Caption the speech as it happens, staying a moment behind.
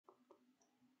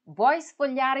Vuoi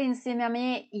sfogliare insieme a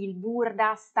me il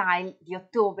Burda Style di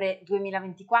ottobre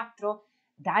 2024?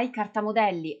 Dai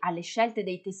cartamodelli alle scelte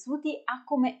dei tessuti a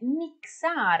come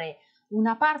mixare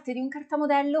una parte di un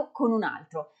cartamodello con un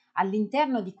altro.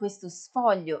 All'interno di questo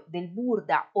sfoglio del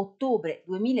Burda ottobre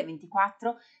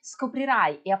 2024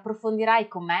 scoprirai e approfondirai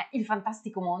con me il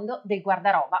fantastico mondo del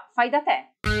guardaroba fai da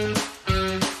te.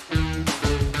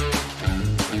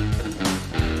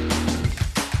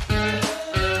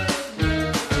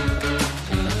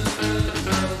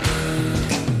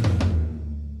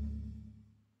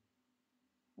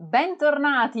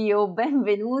 Bentornati o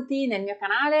benvenuti nel mio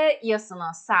canale, io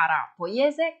sono Sara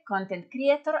Poiese, content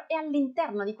creator, e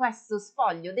all'interno di questo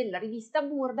sfoglio della rivista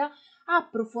Burda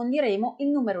approfondiremo il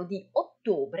numero di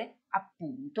ottobre,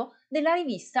 appunto, della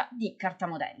rivista di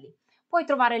cartamodelli. Puoi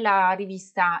trovare la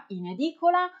rivista in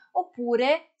edicola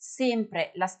oppure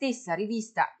sempre la stessa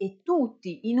rivista e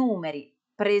tutti i numeri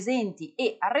presenti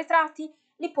e arretrati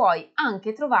li puoi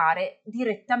anche trovare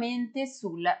direttamente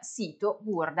sul sito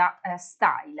Burda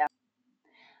Style.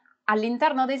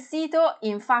 All'interno del sito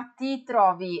infatti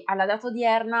trovi alla data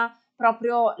odierna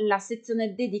proprio la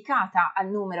sezione dedicata al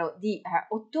numero di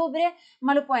ottobre,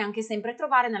 ma lo puoi anche sempre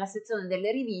trovare nella sezione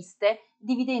delle riviste,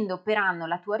 dividendo per anno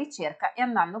la tua ricerca e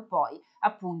andando poi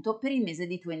appunto per il mese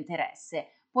di tuo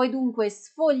interesse. Puoi dunque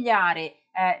sfogliare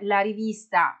la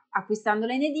rivista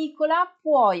acquistandola in edicola,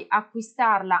 puoi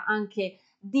acquistarla anche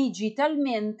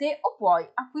digitalmente o puoi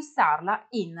acquistarla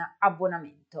in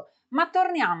abbonamento. Ma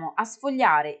torniamo a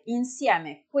sfogliare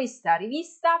insieme questa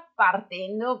rivista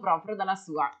partendo proprio dalla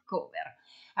sua cover.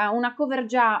 Una cover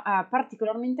già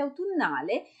particolarmente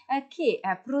autunnale che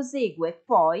prosegue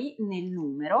poi nel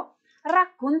numero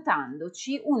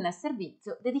raccontandoci un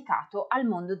servizio dedicato al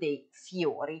mondo dei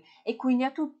fiori e quindi a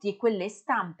tutte quelle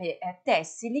stampe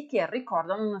tessili che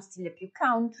ricordano uno stile più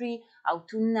country,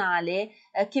 autunnale,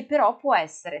 che però può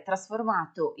essere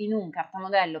trasformato in un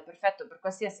cartamodello perfetto per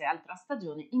qualsiasi altra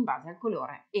stagione in base al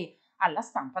colore e alla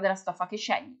stampa della stoffa che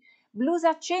scegli.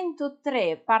 Blusa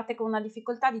 103, parte con una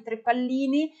difficoltà di 3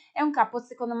 pallini, è un capo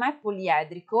secondo me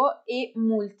poliedrico e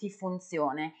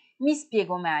multifunzione. Mi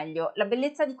spiego meglio, la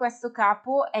bellezza di questo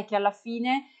capo è che alla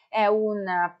fine è un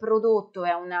prodotto,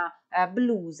 è una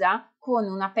blusa con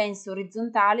una pensa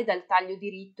orizzontale dal taglio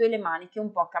diritto e le maniche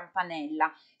un po' a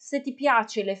campanella. Se ti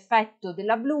piace l'effetto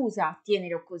della blusa,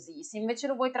 tienilo così. Se invece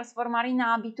lo vuoi trasformare in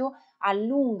abito,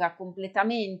 allunga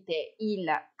completamente il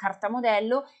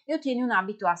cartamodello e ottieni un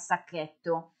abito a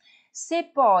sacchetto. Se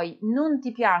poi non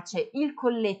ti piace il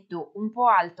colletto un po'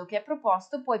 alto che è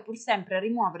proposto, puoi pur sempre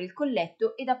rimuovere il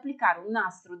colletto ed applicare un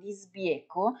nastro di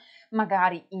sbieco,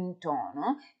 magari in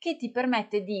tono, che ti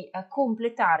permette di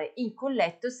completare il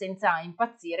colletto senza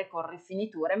impazzire con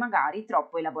rifiniture magari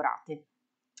troppo elaborate.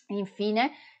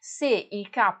 Infine, se il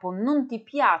capo non ti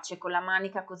piace con la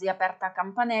manica così aperta a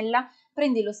campanella,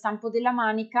 prendi lo stampo della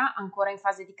manica, ancora in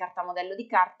fase di cartamodello di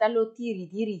carta, lo tiri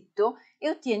diritto e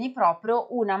ottieni proprio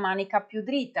una manica più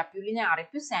dritta, più lineare,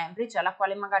 più semplice, alla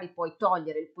quale magari puoi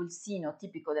togliere il polsino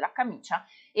tipico della camicia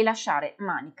e lasciare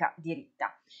manica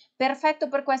diritta. Perfetto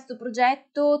per questo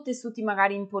progetto, tessuti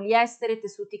magari in poliestere,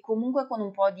 tessuti comunque con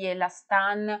un po' di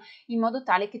elastan, in modo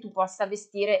tale che tu possa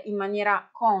vestire in maniera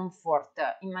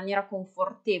comfort, in maniera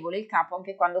confortevole il capo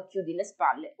anche quando chiudi le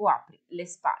spalle o apri le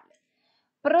spalle.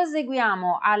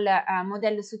 Proseguiamo al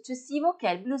modello successivo che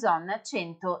è il blouson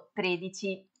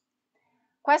 113.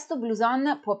 Questo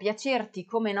blouson può piacerti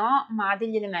come no, ma ha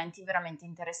degli elementi veramente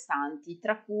interessanti,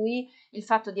 tra cui il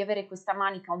fatto di avere questa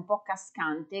manica un po'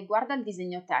 cascante. Guarda il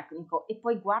disegno tecnico e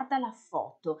poi guarda la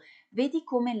foto, vedi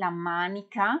come la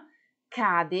manica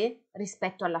cade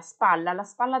rispetto alla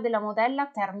spalla della modella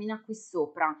termina qui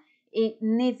sopra e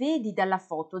ne vedi dalla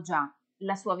foto già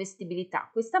la sua vestibilità.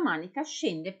 Questa manica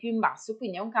scende più in basso,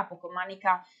 quindi è un capo con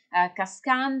manica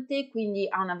cascante, quindi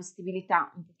ha una vestibilità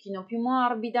un pochino più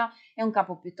morbida, è un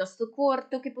capo piuttosto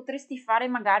corto che potresti fare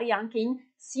magari anche in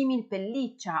simil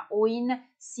pelliccia o in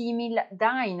simil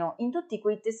daino, in tutti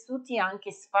quei tessuti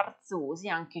anche sfarzosi,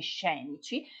 anche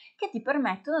scenici, che ti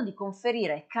permettono di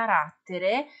conferire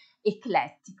carattere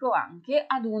eclettico anche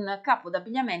ad un capo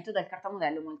d'abbigliamento dal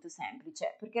cartamodello molto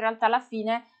semplice, perché in realtà alla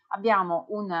fine abbiamo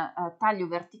un taglio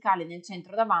verticale nel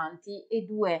centro davanti e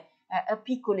due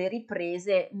piccole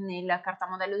riprese nel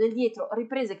cartamodello del dietro,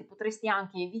 riprese che potresti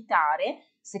anche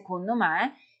evitare, secondo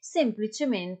me,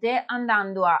 semplicemente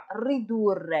andando a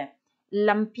ridurre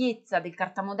l'ampiezza del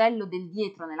cartamodello del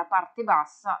dietro nella parte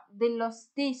bassa dello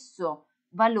stesso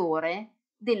valore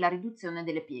della riduzione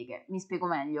delle pieghe. Mi spiego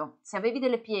meglio. Se avevi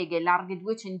delle pieghe larghe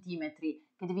 2 cm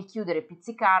che devi chiudere e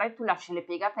pizzicare, tu lasci le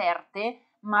pieghe aperte,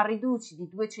 ma riduci di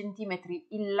 2 cm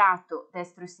il lato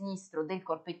destro e sinistro del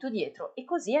corpetto dietro e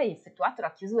così hai effettuato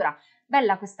la chiusura.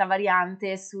 Bella questa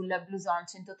variante sul blouson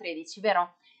 113,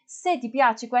 vero? Se ti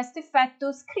piace questo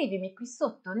effetto, scrivimi qui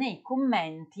sotto nei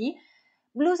commenti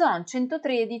blouson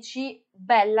 113,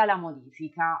 bella la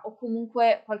modifica, o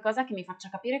comunque qualcosa che mi faccia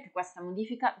capire che questa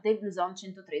modifica del blouson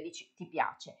 113 ti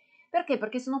piace. Perché?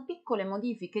 Perché sono piccole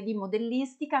modifiche di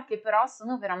modellistica che però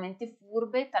sono veramente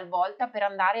furbe talvolta per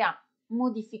andare a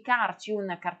modificarci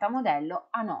un cartamodello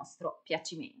a nostro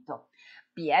piacimento.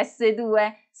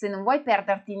 PS2, se non vuoi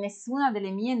perderti nessuna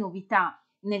delle mie novità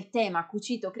nel tema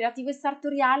cucito creativo e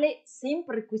sartoriale,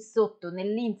 sempre qui sotto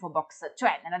nell'info box,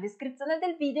 cioè nella descrizione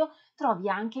del video, trovi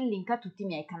anche il link a tutti i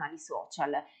miei canali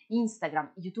social,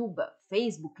 Instagram, YouTube,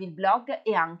 Facebook, il blog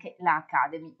e anche la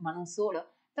Academy, ma non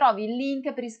solo. Trovi il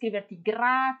link per iscriverti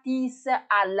gratis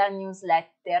alla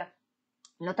newsletter.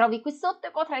 Lo trovi qui sotto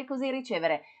e potrai così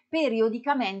ricevere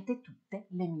periodicamente tutte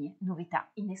le mie novità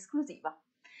in esclusiva.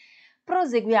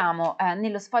 Proseguiamo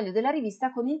nello sfoglio della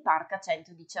rivista con il Parka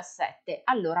 117.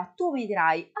 Allora, tu mi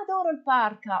dirai adoro il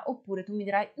Parka, oppure tu mi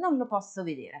dirai non lo posso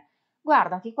vedere.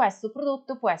 Guarda che questo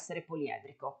prodotto può essere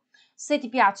poliedrico. Se ti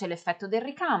piace l'effetto del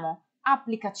ricamo,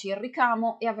 applicaci il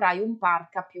ricamo e avrai un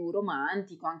Parka più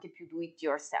romantico, anche più do it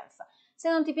yourself. Se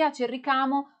non ti piace il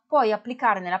ricamo, puoi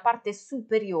applicare nella parte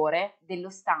superiore dello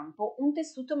stampo un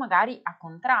tessuto magari a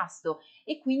contrasto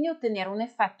e quindi ottenere un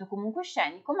effetto comunque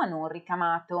scenico ma non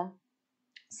ricamato.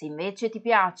 Se invece ti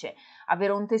piace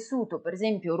avere un tessuto, per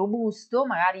esempio, robusto,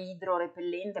 magari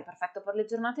idrorepellente, perfetto per le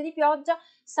giornate di pioggia,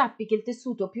 sappi che il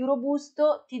tessuto più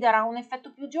robusto ti darà un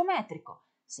effetto più geometrico.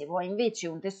 Se vuoi invece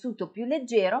un tessuto più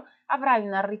leggero, avrai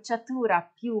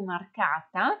un'arricciatura più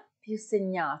marcata, più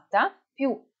segnata,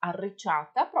 più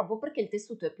arricciata, proprio perché il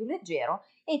tessuto è più leggero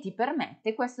e ti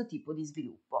permette questo tipo di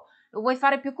sviluppo. Lo vuoi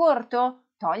fare più corto?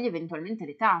 Togli eventualmente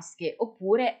le tasche,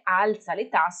 oppure alza le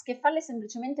tasche e falle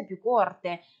semplicemente più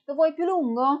corte. Lo vuoi più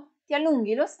lungo? Ti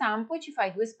allunghi lo stampo e ci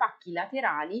fai 2 spacchi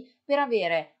laterali per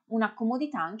avere una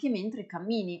comodità anche mentre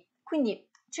cammini. Quindi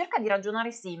cerca di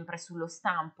ragionare sempre sullo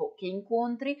stampo che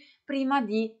incontri prima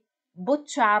di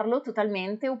bocciarlo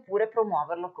totalmente oppure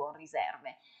promuoverlo con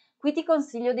riserve. Qui ti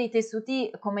consiglio dei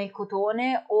tessuti come il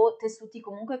cotone o tessuti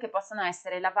comunque che possano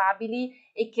essere lavabili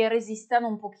e che resistano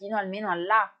un pochino almeno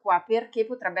all'acqua, perché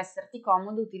potrebbe esserti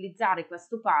comodo utilizzare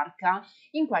questo Parka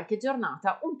in qualche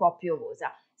giornata un po'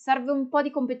 piovosa. Serve un po' di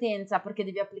competenza perché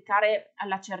devi applicare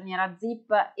la cerniera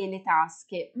zip e le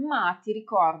tasche, ma ti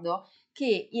ricordo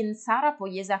che in Sara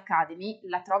Poiese Academy,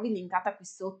 la trovi linkata qui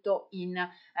sotto in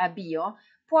bio,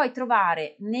 puoi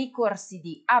trovare nei corsi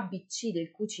di ABC del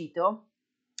cucito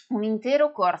un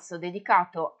intero corso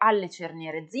dedicato alle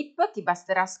cerniere zip. Ti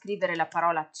basterà scrivere la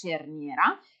parola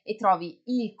cerniera e trovi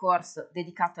il corso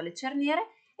dedicato alle cerniere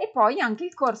e poi anche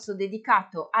il corso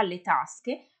dedicato alle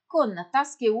tasche con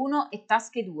tasche 1 e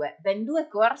tasche 2, ben 2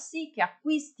 corsi che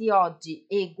acquisti oggi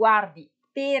e guardi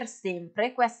per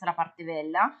sempre. Questa è la parte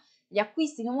bella, li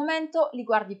acquisti in un momento, li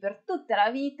guardi per tutta la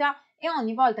vita e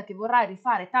ogni volta che vorrai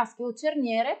rifare tasche o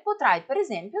cerniere potrai per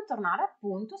esempio tornare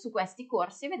appunto su questi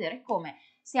corsi e vedere come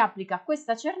si applica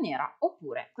questa cerniera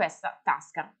oppure questa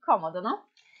tasca. Comodo, no?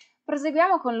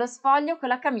 Proseguiamo con lo sfoglio con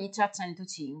la camicia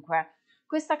 105.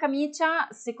 Questa camicia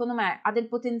secondo me ha del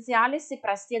potenziale se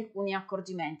presti alcuni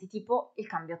accorgimenti, tipo il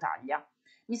cambio taglia.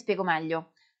 Mi spiego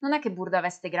meglio. Non è che Burda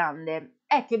veste grande,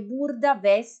 è che Burda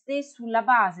veste sulla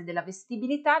base della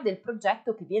vestibilità del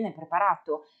progetto che viene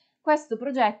preparato. Questo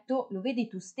progetto lo vedi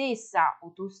tu stessa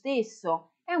o tu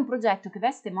stesso, è un progetto che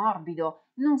veste morbido,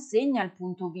 non segna il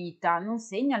punto vita, non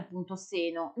segna il punto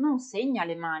seno, non segna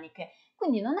le maniche,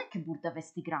 quindi non è che Burda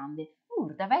veste grande,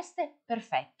 Burda veste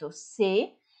perfetto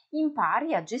se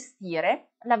impari a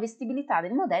gestire la vestibilità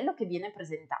del modello che viene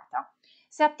presentata.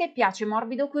 Se a te piace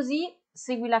morbido così,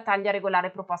 segui la taglia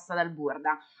regolare proposta dal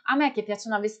Burda. A me che piace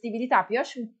una vestibilità più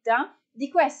asciutta, di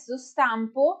questo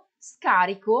stampo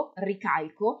scarico,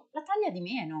 ricalco la taglia di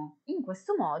meno. In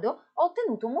questo modo ho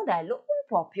ottenuto un modello un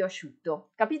po' più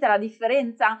asciutto. Capite la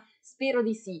differenza? Spero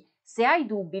di sì. Se hai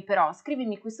dubbi però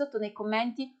scrivimi qui sotto nei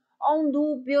commenti: ho un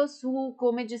dubbio su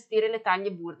come gestire le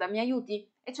taglie Burda, mi aiuti?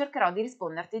 E cercherò di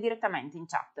risponderti direttamente in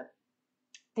chat.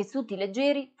 Tessuti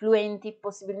leggeri, fluenti,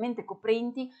 possibilmente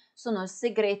coprenti sono il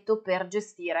segreto per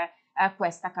gestire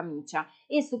questa camicia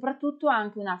e soprattutto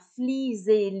anche una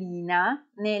fliselina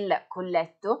nel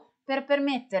colletto per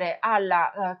permettere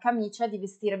alla camicia di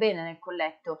vestire bene nel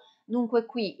colletto. Dunque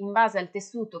qui, in base al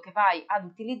tessuto che vai ad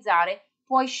utilizzare,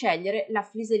 puoi scegliere la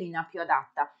fliselina più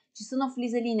adatta. Ci sono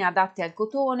fliseline adatte al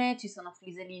cotone, ci sono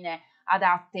fliseline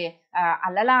adatte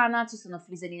alla lana, ci sono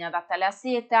fliseline adatte alla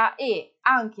seta e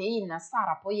anche in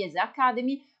Sara Poiese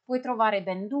Academy puoi trovare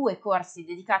ben 2 corsi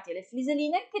dedicati alle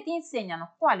fliseline che ti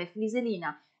insegnano quale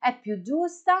fliselina è più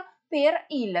giusta per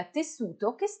il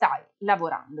tessuto che stai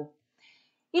lavorando.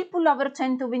 Il pullover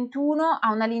 121 ha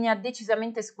una linea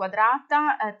decisamente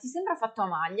squadrata, ti sembra fatto a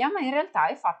maglia, ma in realtà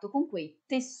è fatto con quei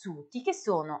tessuti che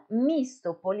sono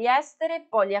misto poliestere,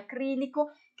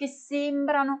 poliacrilico, che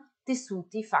sembrano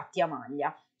tessuti fatti a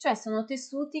maglia, cioè sono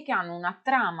tessuti che hanno una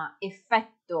trama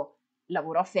effetto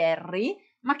lavoro a ferri,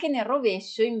 ma che nel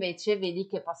rovescio invece vedi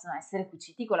che possono essere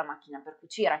cuciti con la macchina per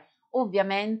cucire.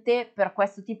 Ovviamente per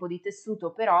questo tipo di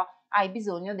tessuto però hai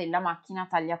bisogno della macchina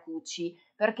tagliacuci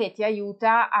perché ti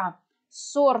aiuta a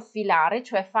sorfilare,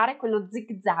 cioè fare quello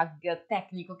zig-zag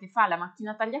tecnico che fa la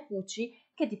macchina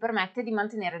tagliacuci che ti permette di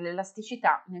mantenere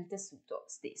l'elasticità nel tessuto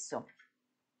stesso.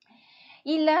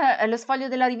 Lo sfoglio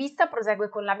della rivista prosegue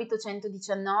con l'abito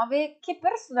 119 che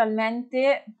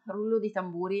personalmente, rullo di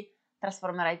tamburi,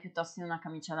 trasformerei piuttosto in una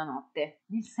camicia da notte,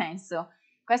 nel senso,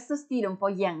 questo stile un po'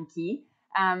 yankee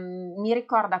mi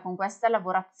ricorda con questa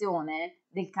lavorazione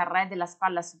del carré della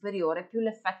spalla superiore più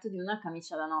l'effetto di una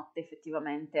camicia da notte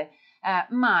effettivamente,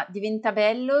 ma diventa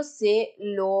bello se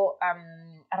lo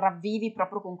ravvivi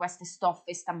proprio con queste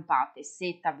stoffe stampate,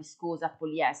 seta, viscosa,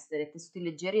 poliestere, tessuti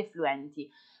leggeri e fluenti.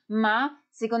 Ma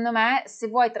secondo me se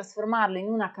vuoi trasformarlo in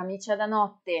una camicia da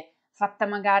notte fatta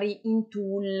magari in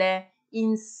tulle,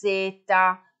 in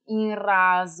seta, in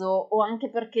raso o anche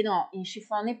perché no in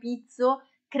chiffon e pizzo,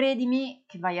 credimi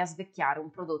che vai a svecchiare un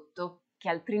prodotto che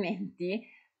altrimenti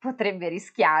potrebbe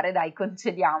rischiare, dai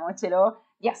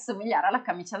concediamocelo, di assomigliare alla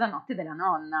camicia da notte della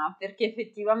nonna, perché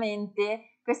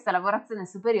effettivamente questa lavorazione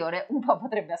superiore un po'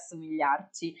 potrebbe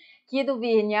assomigliarci. Chiedo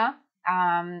venia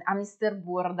a Mr.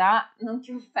 Burda, non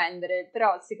ti offendere,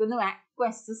 però secondo me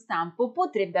questo stampo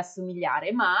potrebbe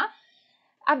assomigliare, ma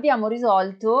abbiamo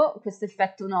risolto questo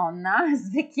effetto nonna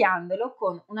svecchiandolo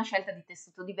con una scelta di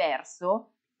tessuto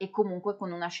diverso e comunque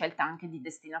con una scelta anche di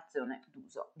destinazione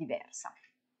d'uso diversa.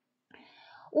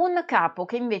 Un capo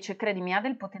che invece, credimi, ha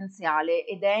del potenziale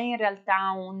ed è in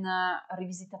realtà una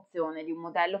rivisitazione di un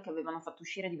modello che avevano fatto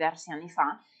uscire diversi anni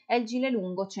fa, è il gilet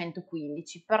lungo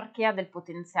 115. Perché ha del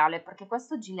potenziale? Perché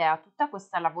questo gilet ha tutta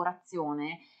questa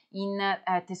lavorazione in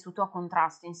tessuto a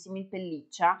contrasto, in simil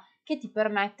pelliccia, che ti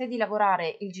permette di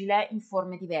lavorare il gilet in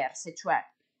forme diverse, cioè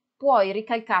puoi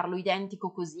ricalcarlo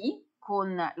identico così,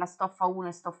 con la stoffa 1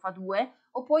 e stoffa 2,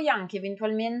 o puoi anche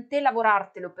eventualmente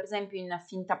lavorartelo per esempio in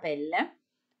finta pelle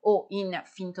o in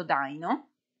finto daino,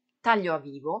 taglio a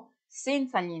vivo,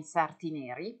 senza gli inserti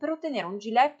neri, per ottenere un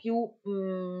gilet più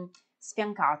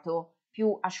sfiancato,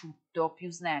 più asciutto,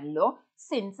 più snello,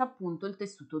 senza appunto il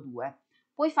tessuto 2.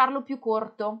 Puoi farlo più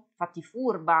corto, fatti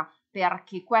furba,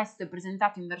 perché questo è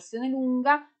presentato in versione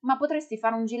lunga, ma potresti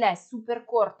fare un gilet super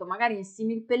corto, magari in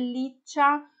simil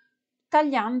pelliccia,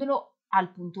 tagliandolo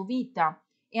al punto vita.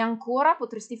 E ancora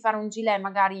potresti fare un gilet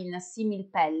magari in simil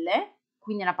pelle,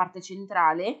 qui nella parte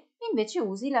centrale, e invece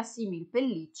usi la simil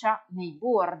pelliccia nei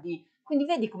bordi. Quindi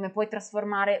vedi come puoi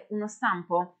trasformare uno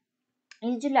stampo?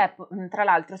 Il gilet, tra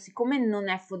l'altro, siccome non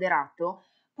è foderato,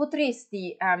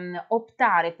 potresti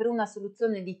optare per una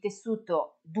soluzione di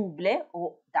tessuto double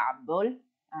o double,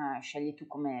 scegli tu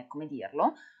come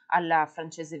dirlo, alla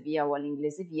francese via o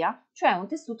all'inglese via, cioè un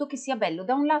tessuto che sia bello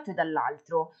da un lato e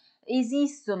dall'altro.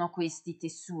 Esistono questi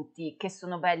tessuti che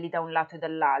sono belli da un lato e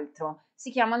dall'altro, si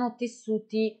chiamano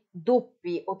tessuti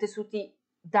doppi o tessuti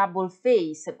double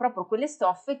face, proprio quelle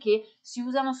stoffe che si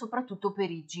usano soprattutto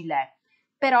per i gilet.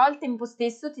 Però al tempo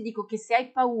stesso ti dico che se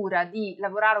hai paura di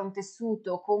lavorare un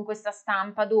tessuto con questa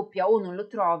stampa doppia o non lo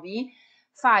trovi,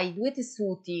 fai 2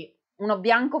 tessuti, uno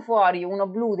bianco fuori, uno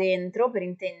blu dentro per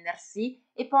intendersi,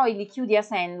 e poi li chiudi a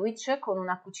sandwich con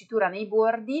una cucitura nei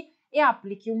bordi e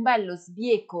applichi un bello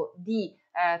sbieco di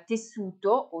tessuto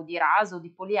o di raso o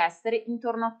di poliestere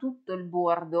intorno a tutto il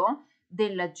bordo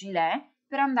del gilet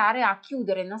per andare a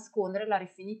chiudere e nascondere la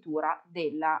rifinitura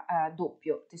del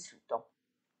doppio tessuto.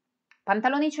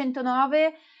 Pantaloni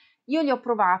 109, io li ho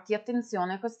provati,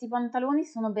 attenzione, questi pantaloni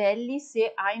sono belli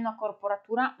se hai una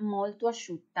corporatura molto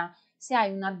asciutta, se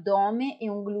hai un addome e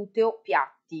un gluteo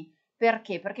piatti.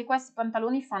 Perché? Perché questi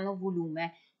pantaloni fanno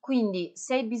volume, quindi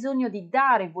se hai bisogno di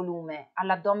dare volume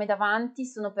all'addome davanti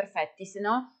sono perfetti, se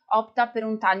no opta per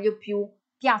un taglio più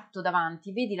piatto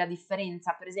davanti. Vedi la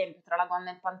differenza per esempio tra la gonna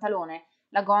e il pantalone?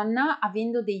 La gonna,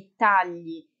 avendo dei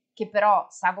tagli che però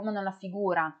sagomano la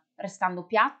figura restando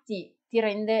piatti, ti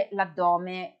rende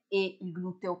l'addome e il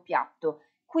gluteo piatto.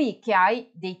 Qui che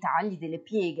hai dei tagli, delle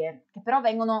pieghe, che però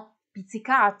vengono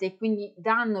pizzicate, quindi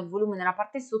danno il volume nella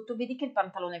parte sotto, vedi che il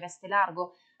pantalone veste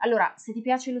largo. Allora, se ti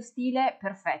piace lo stile,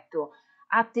 perfetto.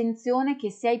 Attenzione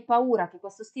che se hai paura che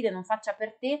questo stile non faccia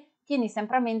per te, tieni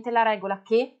sempre a mente la regola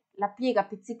che la piega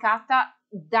pizzicata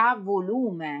dà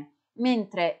volume,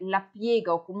 mentre la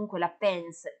piega o comunque la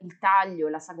pens, il taglio,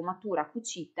 la sagomatura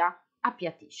cucita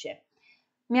appiattisce.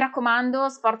 Mi raccomando,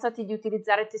 sforzati di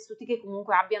utilizzare tessuti che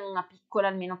comunque abbiano una piccola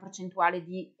almeno percentuale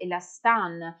di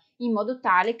elastan, in modo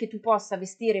tale che tu possa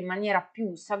vestire in maniera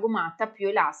più sagomata, più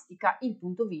elastica il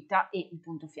punto vita e il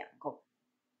punto fianco.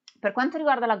 Per quanto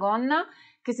riguarda la gonna,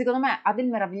 che secondo me ha del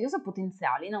meraviglioso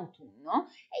potenziale in autunno,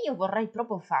 e io vorrei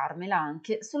proprio farmela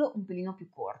anche solo un pelino più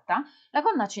corta, la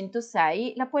gonna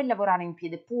 106 la puoi lavorare in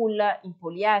piede pull, in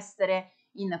poliestere,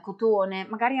 in cotone,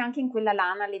 magari anche in quella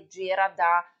lana leggera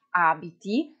da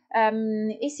abiti,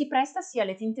 e si presta sia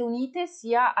alle tinte unite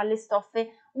sia alle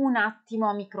stoffe un attimo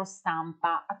a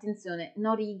microstampa. Attenzione,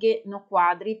 no righe, no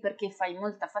quadri, perché fai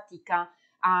molta fatica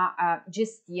a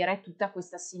gestire tutta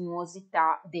questa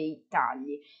sinuosità dei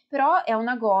tagli. Però è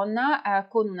una gonna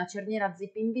con una cerniera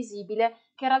zip invisibile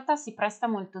che in realtà si presta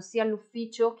molto sia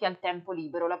all'ufficio che al tempo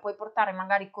libero. La puoi portare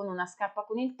magari con una scarpa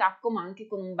con il tacco, ma anche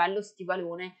con un bello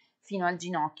stivalone fino al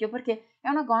ginocchio, perché è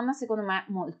una gonna secondo me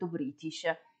molto british.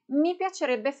 Mi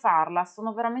piacerebbe farla,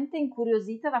 sono veramente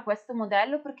incuriosita da questo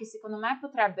modello perché secondo me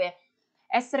potrebbe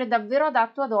essere davvero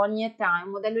adatto ad ogni età, è un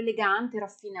modello elegante,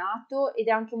 raffinato ed è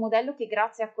anche un modello che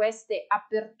grazie a queste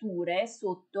aperture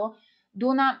sotto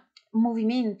dona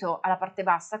movimento alla parte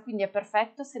bassa, quindi è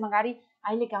perfetto se magari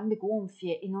hai le gambe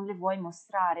gonfie e non le vuoi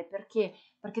mostrare, perché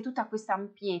tutta questa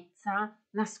ampiezza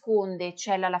nasconde,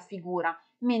 cela la figura,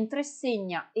 mentre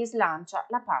segna e slancia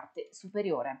la parte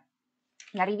superiore.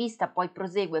 La rivista poi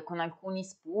prosegue con alcuni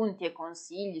spunti e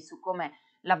consigli su come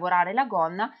lavorare la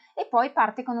gonna e poi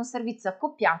parte con un servizio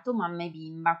accoppiato mamma e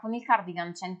bimba con il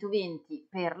cardigan 120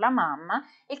 per la mamma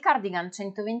e il cardigan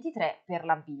 123 per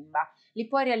la bimba. Li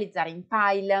puoi realizzare in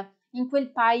pile, in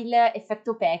quel pile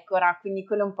effetto pecora, quindi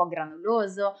quello un po'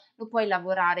 granuloso, lo puoi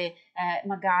lavorare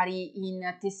magari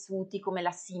in tessuti come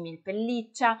la simil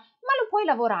pelliccia, ma lo puoi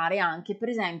lavorare anche per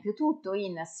esempio tutto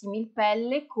in simil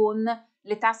pelle con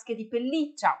le tasche di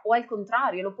pelliccia o al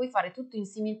contrario lo puoi fare tutto in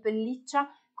simil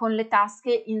pelliccia con le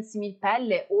tasche in simil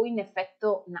pelle o in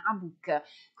effetto 𝗙𝗢𝗥𝗥𝗏,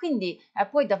 quindi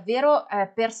puoi davvero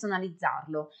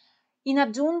personalizzarlo. In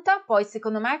aggiunta poi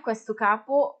secondo me questo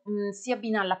capo si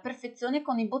abbina alla perfezione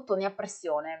con i bottoni a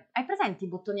pressione. Hai presenti i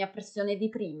bottoni a pressione di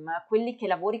Prim? Quelli che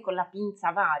lavori con la pinza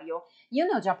a vario? Io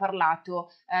ne ho già parlato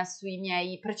sui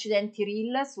miei precedenti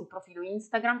reel sul profilo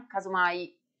Instagram,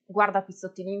 casomai guarda qui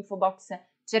sotto in info box,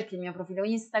 cerchi il mio profilo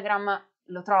Instagram,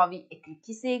 lo trovi e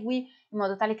clicchi segui in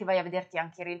modo tale che vai a vederti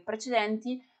anche i reel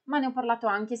precedenti, ma ne ho parlato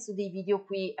anche su dei video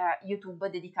qui YouTube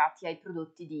dedicati ai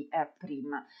prodotti di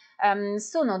Prim.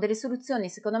 Sono delle soluzioni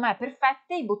secondo me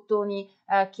perfette, i bottoni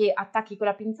che attacchi con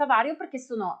la pinza vario perché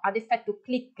sono ad effetto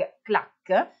click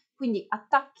clack, quindi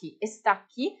attacchi e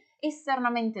stacchi,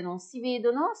 esternamente non si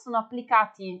vedono, sono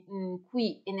applicati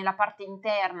qui e nella parte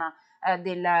interna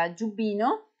del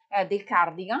giubbino, del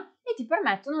cardigan e ti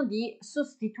permettono di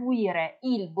sostituire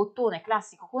il bottone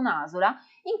classico con asola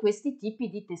in questi tipi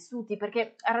di tessuti,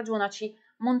 perché ragionaci,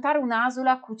 montare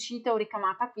un'asola cucita o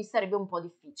ricamata qui sarebbe un po'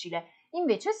 difficile,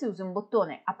 invece se usi un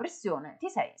bottone a pressione ti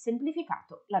sei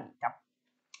semplificato la vita.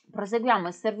 Proseguiamo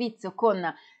il servizio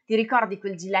con, ti ricordi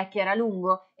quel gilet che era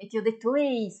lungo e ti ho detto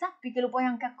ehi sappi che lo puoi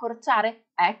anche accorciare?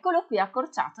 Eccolo qui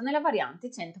accorciato nella variante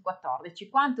 114,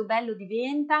 quanto bello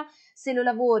diventa se lo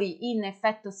lavori in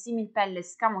effetto simil pelle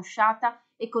scamosciata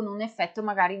e con un effetto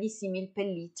magari di simil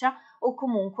pelliccia o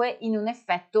comunque in un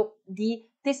effetto di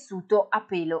tessuto a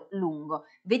pelo lungo.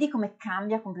 Vedi come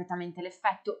cambia completamente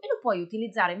l'effetto e lo puoi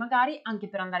utilizzare magari anche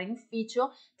per andare in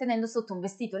ufficio tenendo sotto un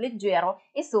vestito leggero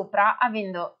e sopra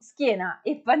avendo schiena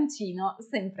e pancino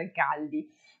sempre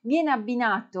caldi. Viene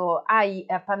abbinato ai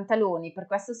pantaloni per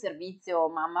questo servizio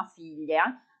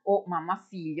mamma-figlia o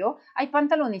mamma-figlio, ai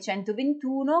pantaloni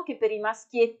 121 che per i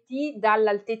maschietti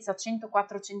dall'altezza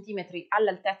 104 cm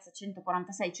all'altezza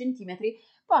 146 cm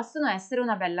possono essere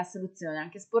una bella soluzione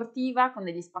anche sportiva con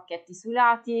degli spacchetti sui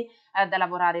lati da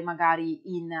lavorare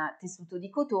magari in tessuto di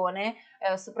cotone,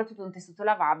 soprattutto un tessuto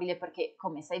lavabile perché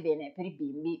come sai bene per i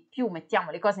bimbi più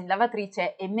mettiamo le cose in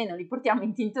lavatrice e meno li portiamo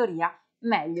in tintoria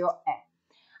meglio è.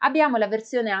 Abbiamo la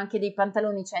versione anche dei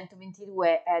pantaloni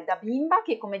 122 da bimba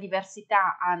che come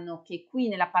diversità hanno che qui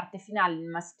nella parte finale il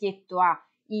maschietto ha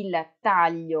il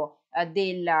taglio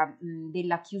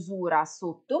della chiusura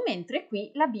sotto, mentre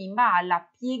qui la bimba ha la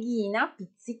pieghina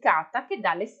pizzicata che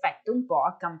dà l'effetto un po'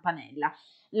 a campanella.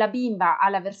 La bimba ha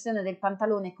la versione del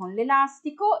pantalone con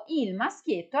l'elastico, il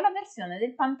maschietto ha la versione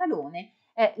del pantalone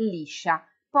liscia.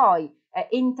 Poi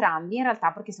entrambi, in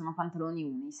realtà perché sono pantaloni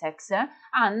unisex,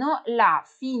 hanno la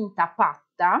finta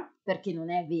patta, perché non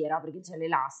è vera perché c'è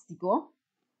l'elastico,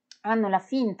 hanno la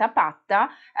finta patta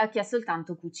che è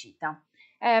soltanto cucita.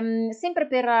 Sempre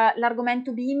per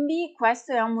l'argomento bimbi,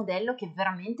 questo è un modello che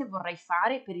veramente vorrei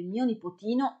fare per il mio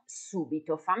nipotino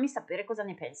subito. Fammi sapere cosa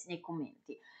ne pensi nei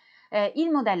commenti.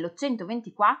 Il modello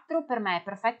 124 per me è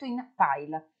perfetto in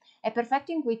pile, è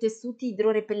perfetto in quei tessuti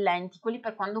idrorepellenti, quelli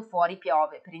per quando fuori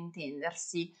piove, per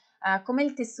intendersi, come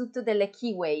il tessuto delle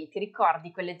Kiwi, ti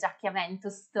ricordi quelle giacche a vento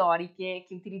storiche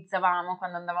che utilizzavamo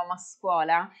quando andavamo a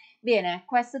scuola? Bene,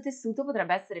 questo tessuto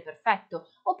potrebbe essere perfetto,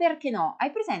 o perché no,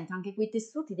 hai presente anche quei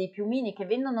tessuti dei piumini che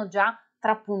vendono già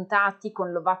trapuntati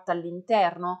con l'ovatta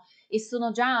all'interno e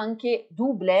sono già anche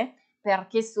double?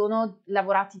 Perché sono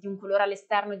lavorati di un colore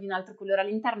all'esterno e di un altro colore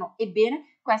all'interno.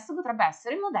 Ebbene, questo potrebbe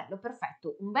essere il modello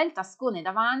perfetto, un bel tascone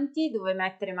davanti dove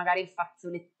mettere magari il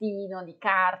fazzolettino di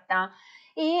carta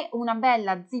e una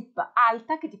bella zip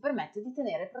alta che ti permette di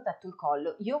tenere protetto il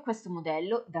collo. Io questo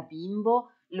modello da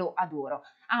bimbo lo adoro,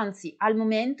 anzi al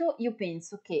momento io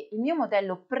penso che il mio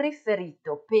modello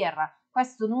preferito per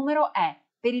questo numero è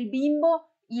per il bimbo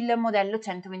il modello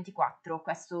 124,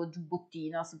 questo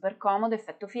giubbottino super comodo,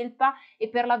 effetto felpa, e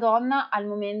per la donna al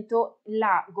momento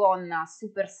la gonna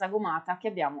super sagomata che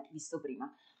abbiamo visto prima.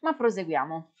 Ma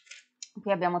proseguiamo.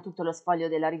 Qui abbiamo tutto lo sfoglio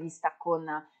della rivista con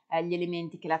gli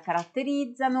elementi che la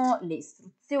caratterizzano, le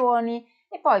istruzioni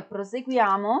e poi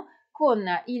proseguiamo con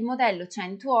il modello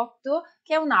 108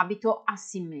 che è un abito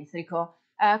asimmetrico.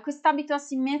 Quest'abito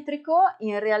asimmetrico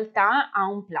in realtà ha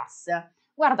un plus.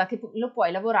 Guarda che lo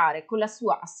puoi lavorare con la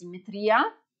sua asimmetria,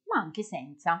 ma anche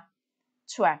senza.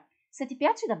 Cioè, se ti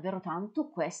piace davvero tanto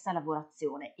questa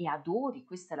lavorazione e adori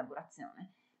questa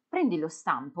lavorazione, prendi lo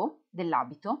stampo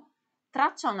dell'abito,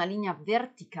 traccia una linea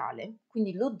verticale,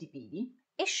 quindi lo dividi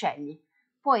e scegli.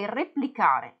 Puoi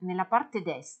replicare nella parte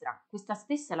destra questa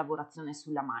stessa lavorazione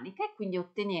sulla manica e quindi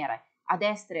ottenere a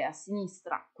destra e a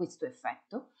sinistra questo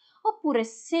effetto, oppure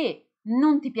se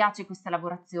non ti piace questa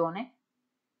lavorazione,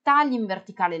 tagli in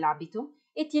verticale l'abito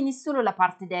e tieni solo la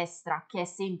parte destra che è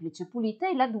semplice e pulita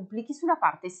e la duplichi sulla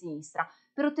parte sinistra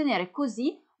per ottenere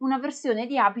così una versione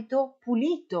di abito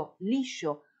pulito,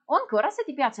 liscio. O ancora, se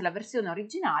ti piace la versione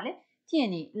originale,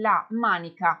 tieni la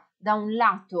manica da un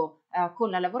lato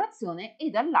con la lavorazione e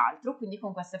dall'altro, quindi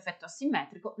con questo effetto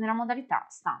asimmetrico nella modalità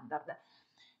standard.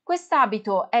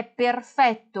 Quest'abito è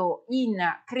perfetto in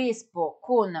crespo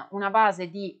con una base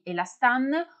di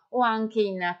elastan o anche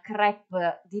in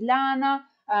crepe di lana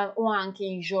o anche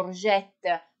in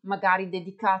georgette, magari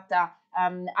dedicata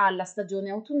alla stagione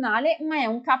autunnale, ma è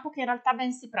un capo che in realtà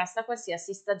ben si presta a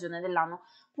qualsiasi stagione dell'anno,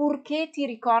 purché ti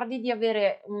ricordi di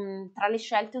avere tra le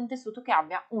scelte un tessuto che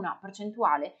abbia una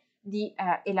percentuale di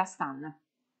elastan.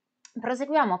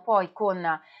 Proseguiamo poi con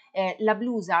la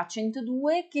blusa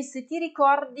 102 che, se ti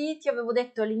ricordi, ti avevo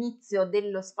detto all'inizio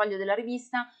dello sfoglio della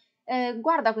rivista,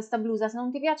 guarda questa blusa, se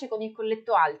non ti piace con il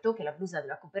colletto alto, che è la blusa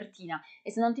della copertina,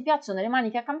 e se non ti piacciono le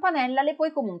maniche a campanella, le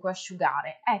puoi comunque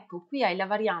asciugare. Ecco, qui hai la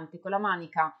variante con la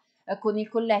manica con il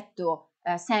colletto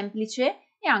semplice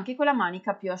e anche con la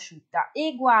manica più asciutta.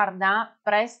 E guarda,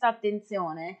 presta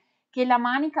attenzione che la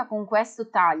manica con questo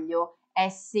taglio è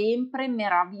sempre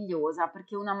meravigliosa,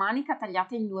 perché una manica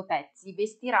tagliata in due pezzi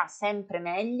vestirà sempre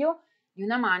meglio di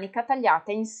una manica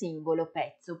tagliata in singolo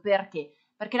pezzo. Perché?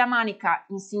 Perché la manica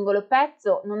in singolo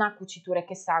pezzo non ha cuciture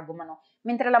che sagomano,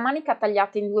 mentre la manica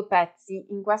tagliata in due pezzi,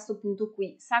 in questo punto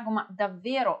qui, sagoma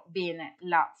davvero bene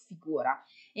la figura.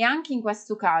 E anche in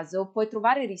questo caso puoi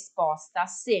trovare risposta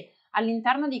se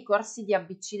all'interno dei corsi di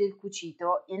ABC del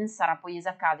cucito in Sara Poiese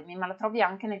Academy, ma la trovi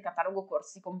anche nel catalogo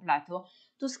corsi completo,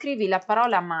 tu scrivi la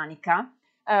parola manica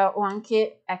o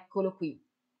anche, eccolo qui,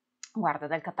 guarda,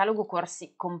 dal catalogo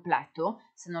corsi completo,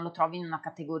 se non lo trovi in una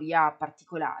categoria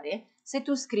particolare, se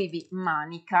tu scrivi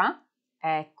manica,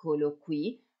 eccolo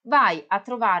qui, vai a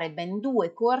trovare ben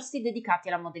due corsi dedicati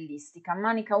alla modellistica,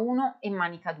 manica 1 e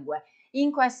manica 2.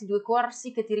 In questi due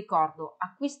corsi, che ti ricordo,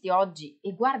 acquisti oggi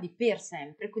e guardi per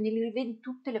sempre, quindi li rivedi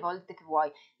tutte le volte che vuoi,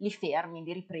 li fermi,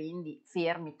 li riprendi,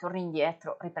 fermi, torni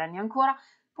indietro, riprendi ancora,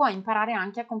 puoi imparare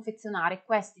anche a confezionare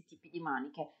questi tipi di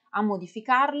maniche, a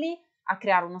modificarli, a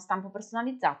creare uno stampo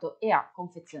personalizzato e a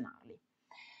confezionarli.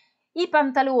 I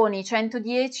pantaloni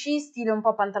 110, stile un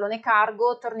po' pantalone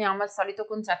cargo, torniamo al solito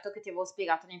concetto che ti avevo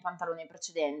spiegato nei pantaloni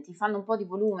precedenti. Fanno un po' di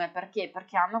volume perché?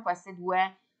 Perché hanno queste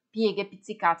due pieghe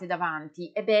pizzicate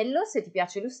davanti. È bello se ti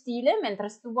piace lo stile, mentre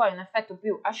se tu vuoi un effetto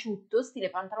più asciutto, stile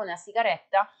pantalone a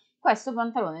sigaretta, questo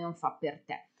pantalone non fa per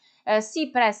te. Si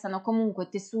prestano comunque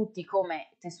tessuti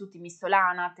come tessuti misto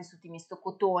lana, tessuti misto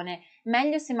cotone,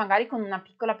 meglio se magari con una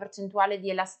piccola percentuale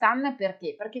di elastan,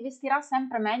 perché? Perché vestirà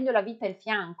sempre meglio la vita e il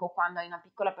fianco quando hai una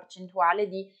piccola percentuale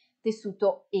di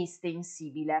tessuto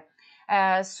estensibile.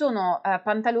 Sono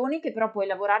pantaloni che però puoi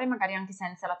lavorare magari anche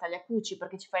senza la taglia cuci,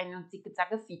 perché ci fai uno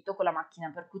zig-zag fitto con la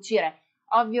macchina per cucire.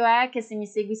 Ovvio è che se mi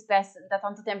segui spesso da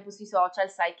tanto tempo sui social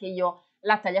sai che io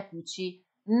la taglia cuci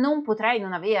non potrei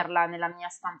non averla nella mia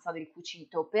stanza del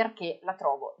cucito perché la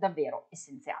trovo davvero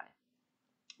essenziale.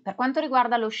 Per quanto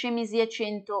riguarda lo 𝗍𝗢𝗍𝗍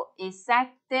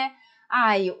 107,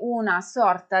 hai una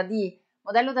sorta di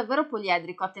modello davvero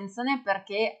poliedrico, attenzione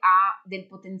perché ha del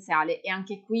potenziale e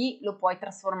anche qui lo puoi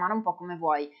trasformare un po' come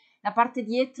vuoi. La parte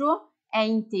dietro è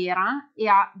intera e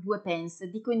ha due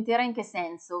pence. Dico intera in che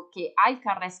senso? Che ha il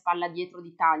carré spalla dietro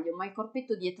di taglio, ma il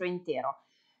corpetto dietro è intero.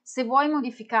 Se vuoi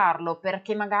modificarlo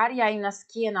perché magari hai una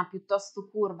schiena piuttosto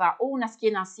curva o una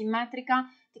schiena asimmetrica,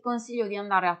 ti consiglio di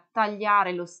andare a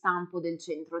tagliare lo stampo del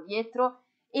centro dietro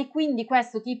e quindi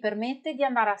questo ti permette di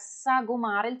andare a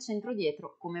sagomare il centro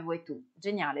dietro come vuoi tu.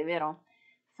 Geniale, vero?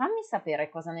 Fammi sapere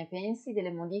cosa ne pensi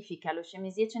delle modifiche allo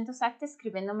𝗍𝗢𝗍𝗍 107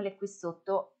 scrivendomele qui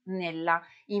sotto nella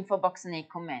info box nei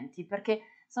commenti, perché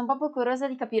sono proprio curiosa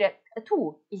di capire,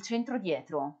 tu il centro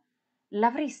dietro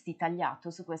l'avresti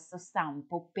tagliato su questo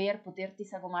stampo per poterti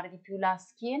sagomare di più la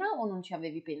schiena o non ci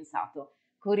avevi pensato?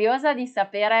 Curiosa di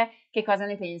sapere che cosa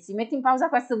ne pensi. Metti in pausa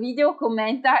questo video,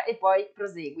 commenta e poi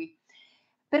prosegui.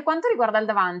 Per quanto riguarda il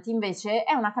davanti, invece,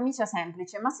 è una camicia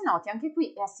semplice, ma se noti anche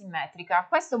qui è asimmetrica.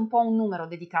 Questo è un po' un numero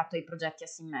dedicato ai progetti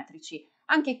asimmetrici.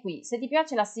 Anche qui, se ti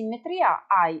piace la simmetria,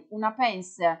 hai una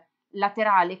pence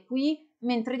laterale qui,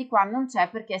 mentre di qua non c'è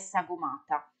perché è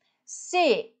sagomata.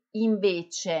 Se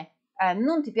invece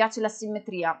non ti piace la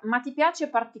simmetria, ma ti piace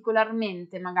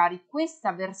particolarmente magari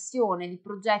questa versione di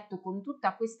progetto con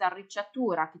tutta questa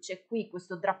arricciatura che c'è qui,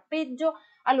 questo drappeggio,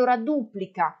 allora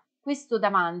duplica questo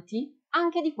davanti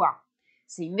anche di qua.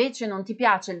 Se invece non ti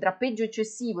piace il drappeggio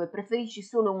eccessivo e preferisci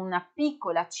solo una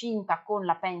piccola cinta con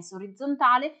la pence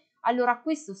orizzontale, allora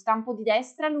questo stampo di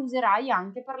destra lo userai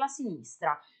anche per la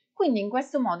sinistra. Quindi in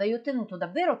questo modo hai ottenuto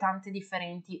davvero tante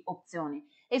differenti opzioni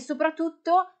e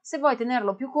soprattutto se vuoi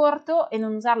tenerlo più corto e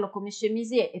non usarlo come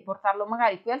𝗍𝗢𝗍 e portarlo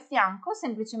magari qui al fianco,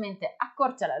 semplicemente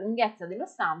accorcia la lunghezza dello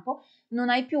stampo, non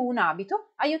hai più un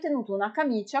abito, hai ottenuto una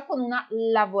camicia con una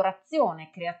lavorazione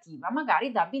creativa,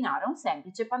 magari da abbinare a un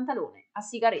semplice pantalone a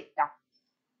sigaretta.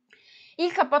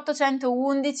 Il cappotto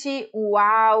 111,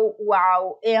 wow,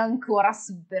 wow, è ancora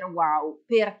super wow.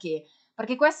 Perché?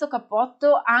 Perché questo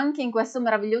cappotto, anche in questo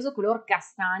meraviglioso color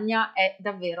castagna, è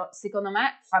davvero, secondo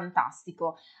me,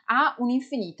 fantastico. Ha un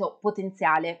infinito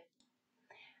potenziale.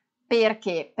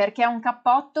 Perché? Perché è un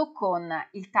cappotto con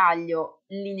il taglio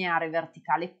lineare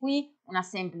verticale qui, una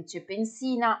semplice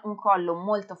pensina, un collo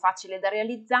molto facile da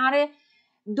realizzare.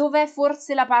 Dov'è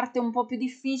forse la parte un po' più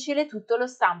difficile? Tutto lo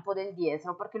stampo del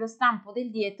dietro, perché lo stampo del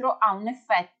dietro ha un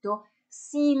effetto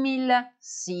simil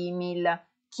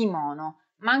kimono.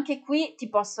 Ma anche qui ti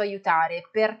posso aiutare,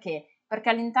 perché? Perché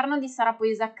all'interno di Sara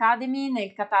Poiese Academy,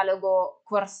 nel catalogo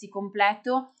corsi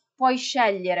completo, puoi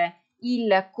scegliere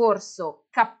il corso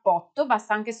cappotto,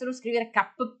 basta anche solo scrivere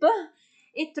KP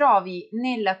e trovi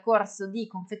nel corso di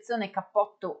confezione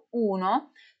cappotto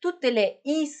 1 tutte le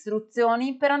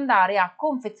istruzioni per andare a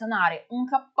confezionare un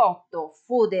cappotto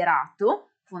foderato,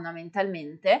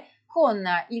 fondamentalmente, con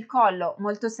il collo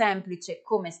molto semplice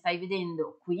come stai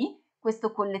vedendo qui,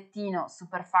 questo collettino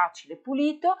super facile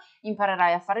pulito,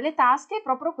 imparerai a fare le tasche e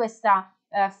proprio questa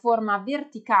forma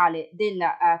verticale del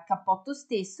cappotto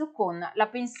stesso con la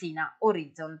pensina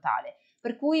orizzontale,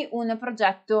 per cui un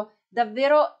progetto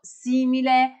davvero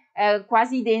simile,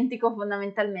 quasi identico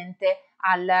fondamentalmente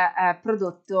al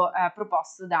prodotto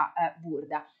proposto da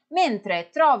BURDA. Mentre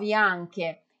trovi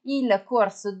anche il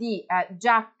corso di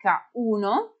giacca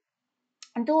 1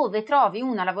 dove trovi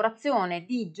una lavorazione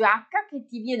di giacca che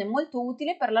ti viene molto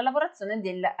utile per la lavorazione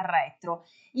del retro.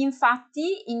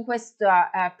 Infatti in questo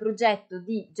progetto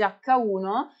di giacca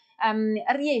 1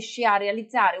 riesci a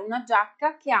realizzare una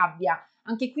giacca che abbia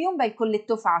anche qui un bel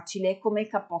colletto facile come il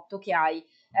cappotto che hai,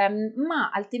 ma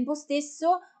al tempo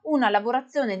stesso una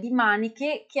lavorazione di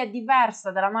maniche che è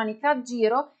diversa dalla manica a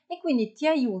giro e quindi ti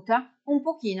aiuta un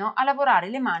pochino a lavorare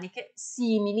le maniche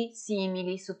simili,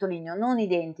 sottolineo, non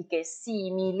identiche,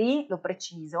 simili, lo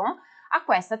preciso, a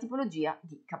questa tipologia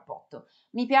di cappotto.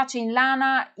 Mi piace in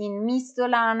lana, in misto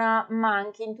lana, ma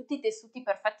anche in tutti i tessuti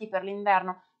perfetti per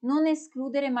l'inverno. Non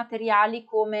escludere materiali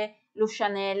come lo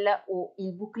Chanel o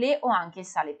il bouclé o anche il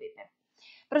sale e pepe.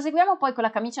 Proseguiamo poi con la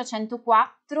camicia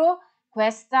 104.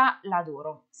 Questa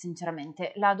l'adoro,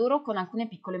 sinceramente, la adoro con alcune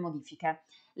piccole modifiche.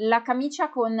 La camicia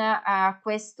con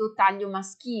questo taglio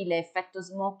maschile, effetto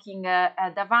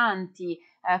smoking davanti,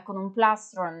 con un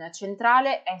plastron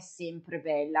centrale è sempre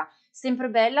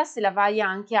bella se la vai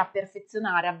anche a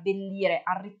perfezionare, abbellire,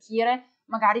 arricchire,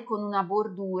 magari con una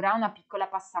bordura, una piccola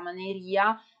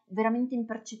passamaneria veramente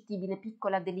impercettibile,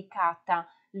 piccola, delicata,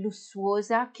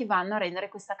 lussuosa, che vanno a rendere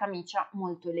questa camicia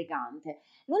molto elegante.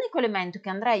 L'unico elemento che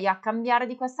andrei a cambiare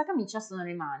di questa camicia sono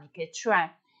le maniche, cioè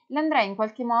le andrei in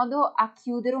qualche modo a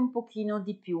chiudere un pochino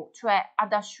di più, cioè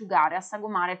ad asciugare, a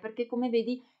sagomare, perché come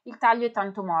vedi il taglio è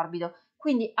tanto morbido.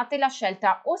 Quindi a te la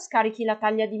scelta: o scarichi la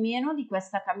taglia di meno di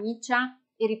questa camicia,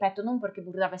 e ripeto, non perché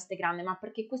Burda veste grande, ma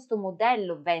perché questo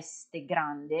modello veste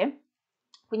grande,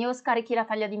 quindi o scarichi la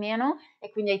taglia di meno e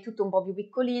quindi hai tutto un po' più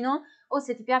piccolino, o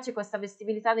se ti piace questa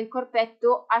vestibilità del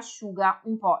corpetto, asciuga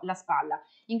un po' la spalla.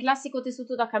 In classico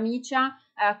tessuto da camicia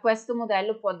questo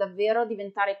modello può davvero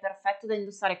diventare perfetto da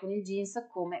indossare con il jeans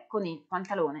come con il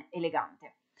pantalone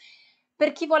elegante.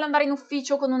 Per chi vuole andare in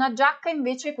ufficio con una giacca,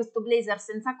 invece, questo blazer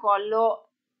senza collo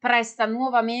presta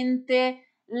nuovamente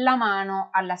la mano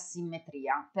alla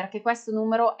simmetria, perché questo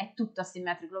numero è tutto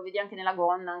asimmetrico, lo vedi anche nella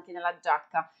gonna, anche nella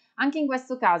giacca. Anche in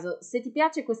questo caso, se ti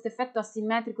piace questo effetto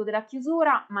asimmetrico della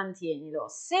chiusura, mantienilo.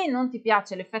 Se non ti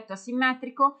piace l'effetto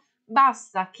asimmetrico,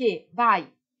 basta che vai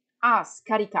a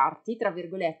scaricarti, tra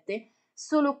virgolette,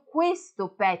 solo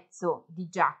questo pezzo di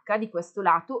giacca di questo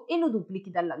lato e lo duplichi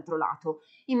dall'altro lato,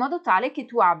 in modo tale che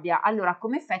tu abbia allora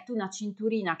come effetto una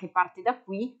cinturina che parte da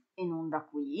qui e non da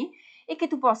qui, e che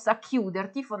tu possa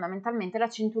chiuderti fondamentalmente la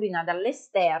cinturina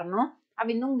dall'esterno,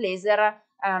 avendo un blazer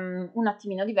un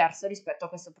attimino diverso rispetto a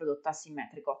questo prodotto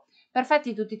asimmetrico.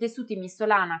 Perfetti tutti i tessuti misto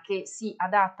lana che si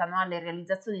adattano alle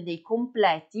realizzazioni dei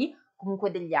completi, comunque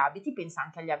degli abiti, pensa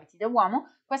anche agli abiti da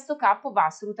uomo. Questo capo va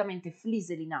assolutamente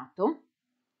fliselinato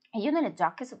e io nelle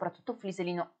giacche soprattutto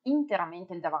fliselino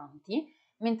interamente il davanti,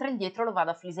 mentre il dietro lo vado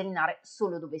a fliselinare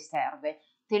solo dove serve.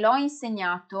 Te l'ho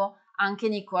insegnato anche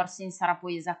nei corsi in Sara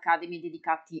Poiese Academy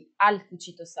dedicati al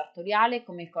cucito sartoriale,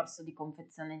 come il corso di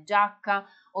confezione giacca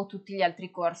o tutti gli altri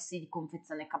corsi di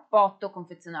confezione cappotto,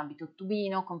 confezione abito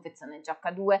tubino, confezione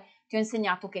giacca 2. Ti ho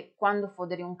insegnato che quando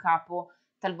foderi un capo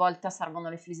talvolta servono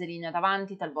le fliserine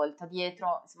davanti, talvolta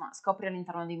dietro, insomma scopri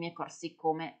all'interno dei miei corsi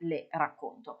come le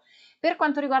racconto. Per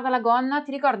quanto riguarda la gonna,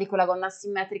 ti ricordi quella gonna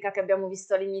asimmetrica che abbiamo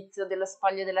visto all'inizio dello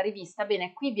sfoglio della rivista?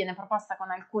 Bene, qui viene proposta con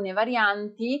alcune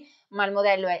varianti, ma il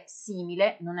modello è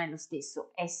simile, non è lo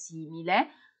stesso, è simile,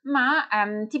 ma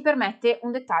ti permette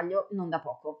un dettaglio non da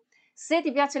poco. Se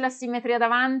ti piace la simmetria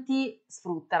davanti,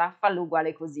 sfruttala, fallo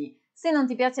uguale così. Se non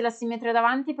ti piace la simmetria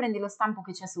davanti, prendi lo stampo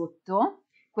che c'è sotto,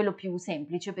 quello più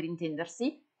semplice per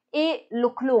intendersi, e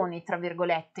lo cloni, tra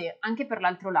virgolette, anche per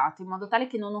l'altro lato, in modo tale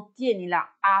che non ottieni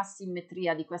la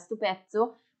asimmetria di questo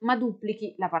pezzo, ma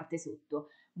duplichi la parte sotto.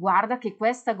 Guarda che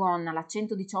questa gonna, la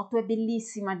 118, è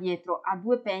bellissima dietro, ha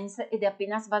 2 pence ed è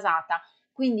appena svasata,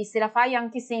 quindi se la fai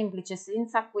anche semplice,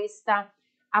 senza questa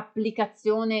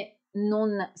applicazione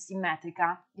non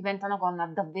simmetrica, diventa una gonna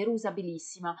davvero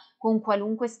usabilissima, con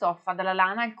qualunque stoffa, dalla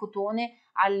lana al cotone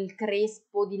al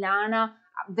crespo di lana,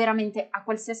 veramente a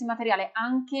qualsiasi materiale,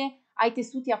 anche ai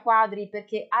tessuti a quadri,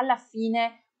 perché alla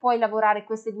fine puoi lavorare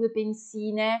queste 2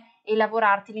 pensine e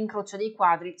lavorarti l'incrocio dei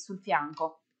quadri sul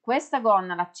fianco. Questa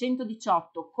gonna, la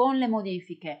 118, con le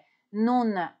modifiche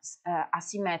non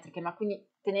asimmetriche, ma quindi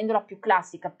tenendola più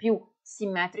classica, più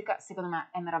simmetrica, secondo me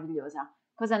è meravigliosa.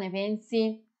 Cosa ne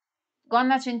pensi?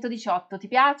 Gonna 118, ti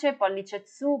piace? Pollice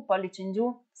su, pollice in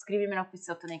giù, scrivimelo qui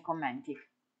sotto nei commenti.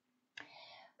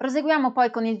 Proseguiamo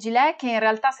poi con il gilet, che in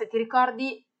realtà, se ti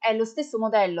ricordi, è lo stesso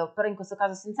modello, però in questo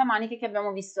caso senza maniche, che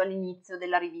abbiamo visto all'inizio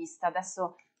della rivista.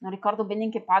 Adesso non ricordo bene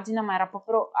in che pagina, ma era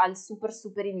proprio al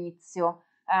super inizio.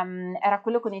 Era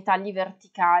quello con i tagli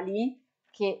verticali,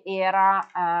 che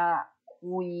era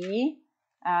qui.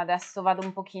 Adesso vado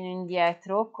un pochino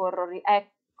indietro,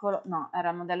 eccolo, no, era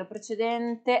il modello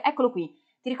precedente, eccolo qui.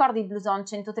 Ti ricordi il blouson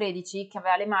 113 che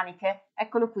aveva le maniche?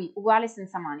 Eccolo qui, uguale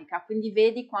senza manica, quindi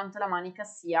vedi quanto la manica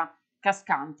sia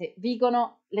cascante.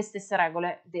 Vigono le stesse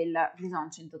regole del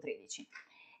blouson 113.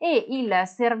 E il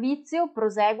servizio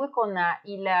prosegue con la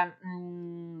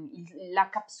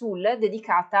capsule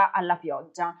dedicata alla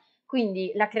pioggia.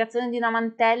 Quindi la creazione di una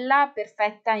mantella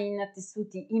perfetta in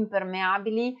tessuti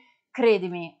impermeabili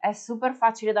Credimi, è super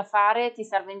facile da fare, ti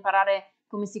serve imparare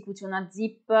come si cuce una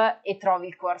zip e trovi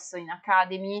il corso in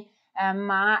Academy,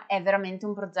 ma è veramente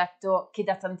un progetto che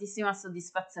dà tantissima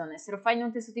soddisfazione. Se lo fai in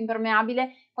un tessuto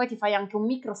impermeabile, poi ti fai anche un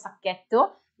micro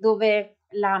sacchetto dove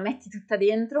la metti tutta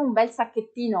dentro, un bel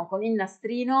sacchettino con il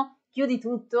nastrino, chiudi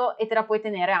tutto e te la puoi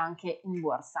tenere anche in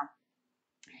borsa.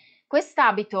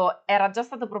 Quest'abito era già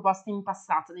stato proposto in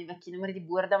passato nei vecchi numeri di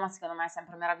Burda, ma secondo me è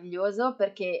sempre meraviglioso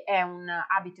perché è un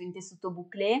abito in tessuto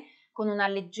bouclé con una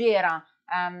leggera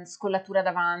scollatura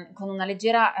davanti, con una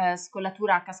leggera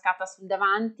scollatura a cascata sul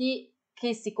davanti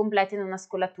che si completa in una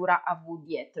scollatura a V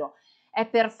dietro. È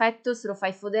perfetto se lo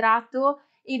fai foderato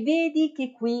e vedi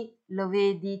che qui lo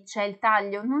vedi, c'è il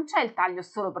taglio, non c'è il taglio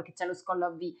solo perché c'è lo scollo a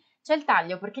V, c'è il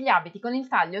taglio perché gli abiti con il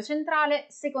taglio centrale,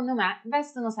 secondo me,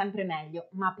 vestono sempre meglio.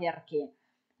 Ma perché?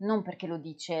 Non perché lo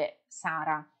dice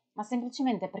Sara, ma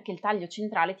semplicemente perché il taglio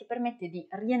centrale ti permette di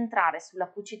rientrare sulla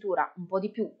cucitura un po' di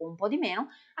più o un po' di meno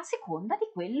a seconda di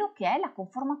quello che è la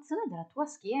conformazione della tua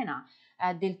schiena,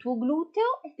 del tuo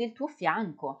gluteo e del tuo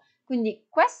fianco. Quindi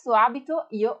questo abito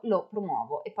io lo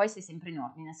promuovo e poi sei sempre in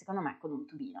ordine, secondo me, con un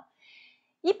tubino.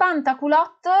 I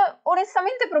pantaculotte,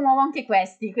 onestamente promuovo anche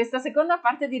questi, questa seconda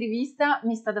parte di rivista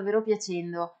mi sta davvero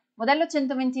piacendo. Modello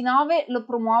 129 lo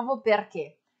promuovo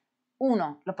perché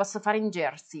 1. Lo posso fare in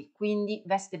jersey, quindi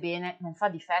veste bene, non fa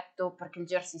difetto perché il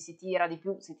jersey si tira di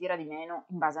più, si tira di meno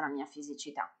in base alla mia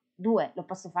fisicità. 2. Lo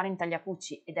posso fare in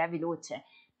tagliacucci ed è veloce.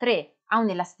 3. Ha un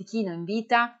elastichino in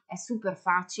vita, è super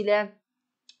facile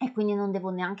e quindi non devo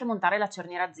neanche montare la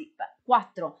cerniera zip.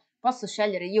 4. Posso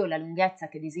scegliere io la lunghezza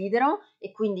che desidero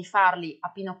e quindi farli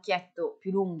a pinocchietto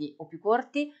più lunghi o più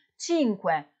corti.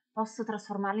 5. Posso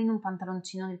trasformarli in un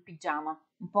pantaloncino del pigiama,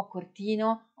 un po'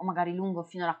 cortino o magari lungo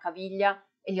fino alla caviglia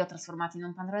e li ho trasformati in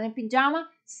un pantalone pigiama.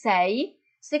 6.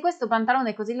 Se questo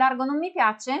pantalone così largo non mi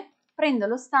piace, prendo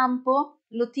lo stampo,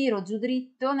 lo tiro giù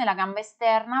dritto nella gamba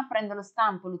esterna, prendo lo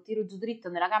stampo, lo tiro giù dritto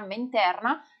nella gamba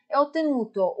interna e ho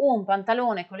ottenuto un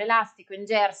pantalone con l'elastico in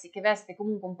jersey che veste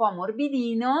comunque un po'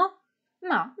 morbidino,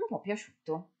 ma un po' più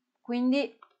asciutto.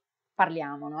 Quindi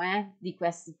parliamone di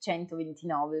questi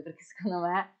 129 perché secondo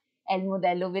me è il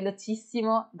modello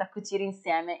velocissimo da cucire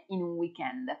insieme in un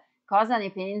weekend. Cosa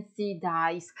ne pensi?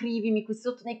 Dai, scrivimi qui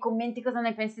sotto nei commenti cosa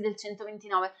ne pensi del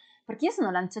 129, perché io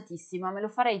sono lanciatissima, me lo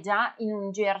farei già in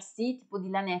un jersey tipo di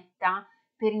lanetta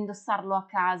per indossarlo a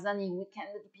casa nei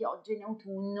weekend di pioggia in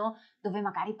autunno, dove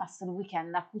magari passo il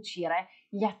weekend a cucire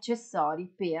gli accessori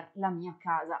per la mia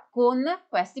casa con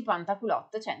questi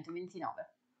pantaculotte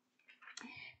 129.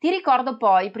 Ti ricordo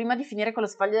poi, prima di finire con lo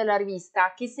sfoglio della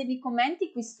rivista, che se mi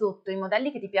commenti qui sotto i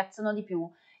modelli che ti piacciono di più,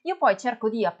 io poi cerco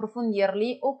di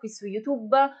approfondirli o qui su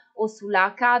YouTube o sulla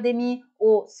Academy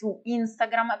o su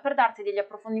Instagram per darti degli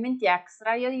approfondimenti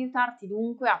extra e aiutarti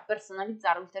dunque a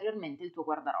personalizzare ulteriormente il tuo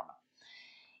guardaroba.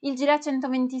 Il gilet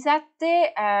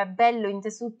 127 è bello in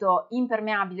tessuto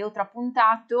impermeabile o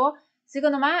trapuntato.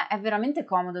 Secondo me è veramente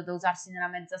comodo da usarsi nella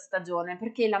mezza stagione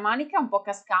perché la manica è un po'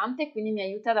 cascante e quindi mi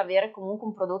aiuta ad avere comunque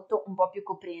un prodotto un po' più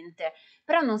coprente,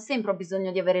 però non sempre ho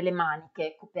bisogno di avere le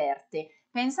maniche coperte.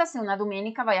 Pensa se una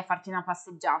domenica vai a farti una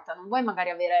passeggiata, non vuoi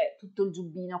magari avere tutto il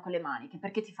giubbino con le maniche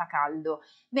perché ti fa caldo.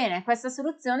 Bene, questa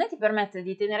soluzione ti permette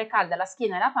di tenere calda la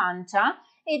schiena e la pancia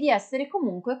e di essere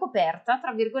comunque coperta,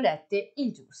 tra virgolette,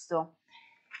 il giusto.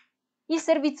 Il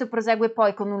servizio prosegue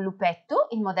poi con un lupetto,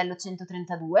 il modello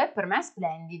 132, per me è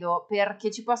splendido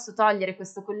perché ci posso togliere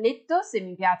questo colletto se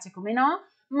mi piace come no,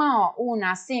 ma ho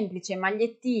una semplice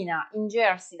magliettina in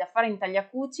jersey da fare in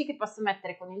tagliacucci che posso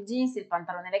mettere con il jeans, il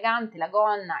pantalone elegante, la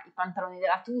gonna, i pantaloni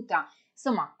della tuta,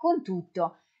 insomma con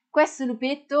tutto. Questo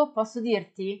lupetto posso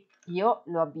dirti, io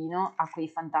lo abbino a quei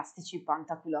fantastici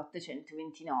pantaculotte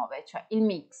 129, cioè il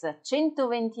mix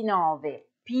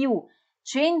 129 più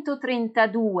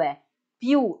 132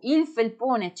 più il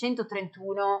felpone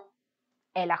 131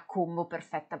 è la combo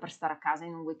perfetta per stare a casa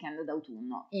in un weekend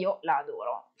d'autunno. Io la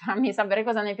adoro. Fammi sapere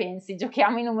cosa ne pensi.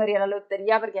 Giochiamo i numeri alla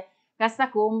lotteria perché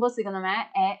questa combo secondo me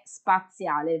è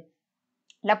spaziale.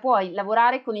 La puoi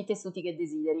lavorare con i tessuti che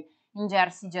desideri. In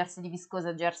jersey, jersey di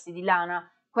viscosa, jersey di lana.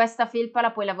 Questa felpa la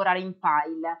puoi lavorare in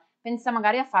pile. Pensa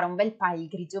magari a fare un bel pile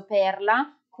grigio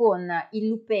perla con il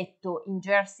lupetto in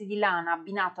jersey di lana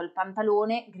abbinato al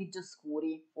pantalone grigio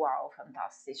scuri. Wow,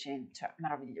 fantastici, cioè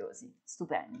meravigliosi,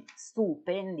 stupendi,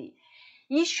 stupendi.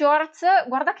 Gli shorts,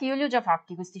 guarda che io li ho già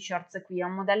fatti questi shorts qui, è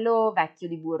un modello vecchio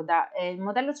di Burda, il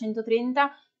modello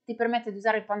 130 ti permette di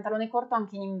usare il pantalone corto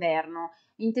anche in inverno.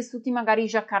 in tessuti magari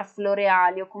jacquard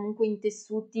floreali o comunque in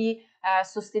tessuti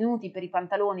sostenuti per i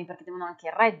pantaloni, perché devono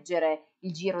anche reggere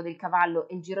il giro del cavallo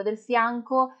e il giro del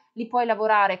fianco. Li puoi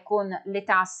lavorare con le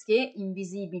tasche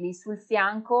invisibili sul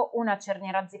fianco, una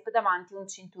cerniera zip davanti e un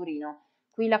cinturino.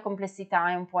 Qui la complessità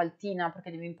è un po' altina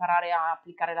perché devi imparare a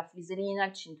applicare la fliserina,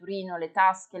 il cinturino, le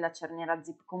tasche, la cerniera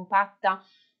zip compatta,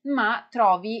 ma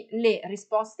trovi le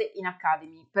risposte in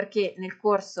Academy, perché nel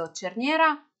corso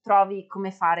cerniera trovi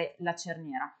come fare la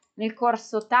cerniera, nel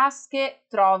corso tasche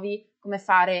trovi come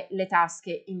fare le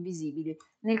tasche invisibili,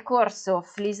 nel corso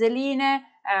fliseline,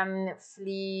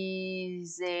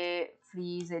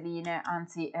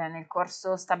 nel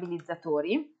corso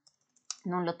stabilizzatori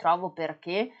non lo trovo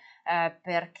perché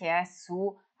è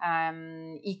su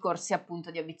i corsi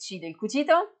appunto di ABC del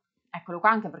cucito, eccolo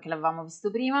qua anche perché l'avevamo visto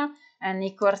prima,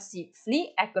 nei corsi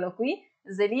FLI, eccolo qui,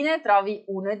 Zeline trovi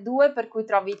 1 e 2 per cui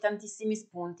trovi tantissimi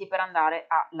spunti per andare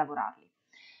a lavorarli.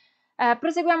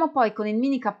 Proseguiamo poi con il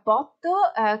mini cappotto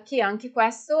che anche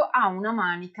questo ha una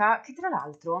manica che tra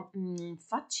l'altro,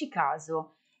 facci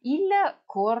caso, il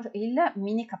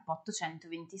mini cappotto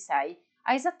 126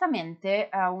 ha esattamente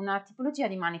una tipologia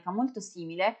di manica molto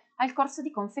simile al corso di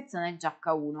confezione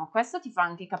giacca 1. Questo ti fa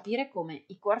anche capire come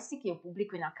i corsi che io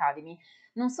pubblico in Academy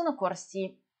non sono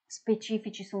corsi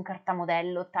specifici su un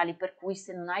cartamodello, tali per cui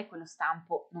se non hai quello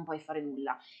stampo non puoi fare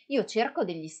nulla. Io cerco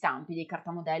degli stampi, dei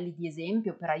cartamodelli di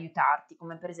esempio per aiutarti,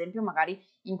 come per esempio magari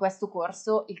in questo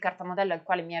corso il cartamodello al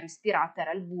quale mi ero ispirata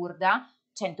era il BURDA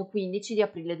 115 di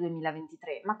aprile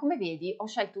 2023, ma come vedi ho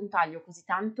scelto un taglio così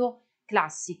tanto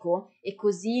classico e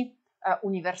così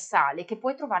universale che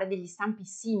puoi trovare degli stampi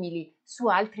simili su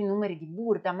altri numeri di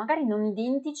Burda, magari non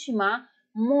identici ma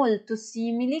molto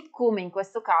simili, come in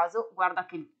questo caso, guarda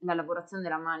che la lavorazione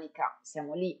della manica,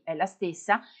 siamo lì, è la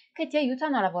stessa, che ti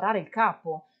aiutano a lavorare il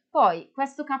capo. Poi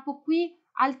questo capo qui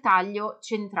ha il taglio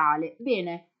centrale,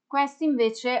 bene, questo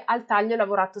invece ha il taglio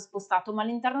lavorato spostato, ma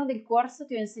all'interno del corso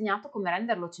ti ho insegnato come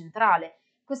renderlo centrale.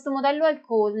 Questo modello è il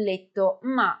colletto,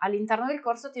 ma all'interno del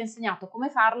corso ti ho insegnato come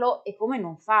farlo e come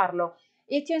non farlo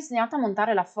e ti ho insegnato a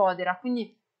montare la fodera,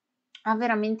 quindi ha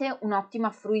veramente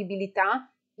un'ottima fruibilità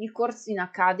il corso in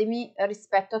Academy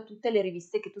rispetto a tutte le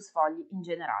riviste che tu sfogli in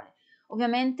generale.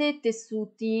 Ovviamente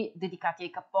tessuti dedicati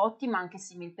ai cappotti, ma anche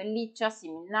simil pelliccia,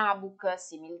 simil nabuc,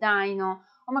 simil daino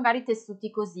o magari tessuti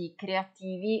così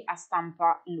creativi a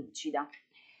stampa lucida.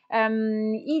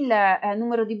 Il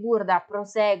numero di Burda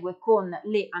prosegue con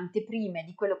le anteprime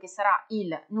di quello che sarà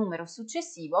il numero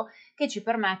successivo, che ci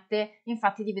permette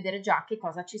infatti di vedere già che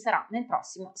cosa ci sarà nel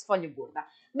prossimo sfoglio Burda.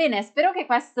 Bene, spero che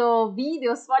questo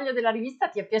video sfoglio della rivista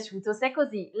ti è piaciuto. Se è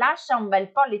così, lascia un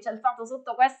bel pollice alzato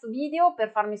sotto questo video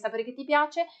per farmi sapere che ti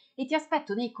piace e ti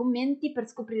aspetto nei commenti per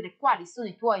scoprire quali sono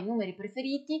i tuoi numeri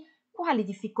preferiti, quali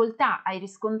difficoltà hai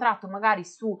riscontrato magari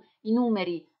sui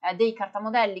numeri dei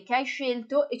cartamodelli che hai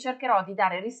scelto e cercherò di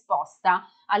dare risposta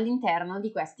all'interno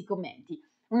di questi commenti.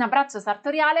 Un abbraccio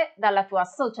sartoriale dalla tua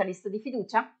socialist di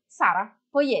fiducia, Sara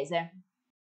Poiese.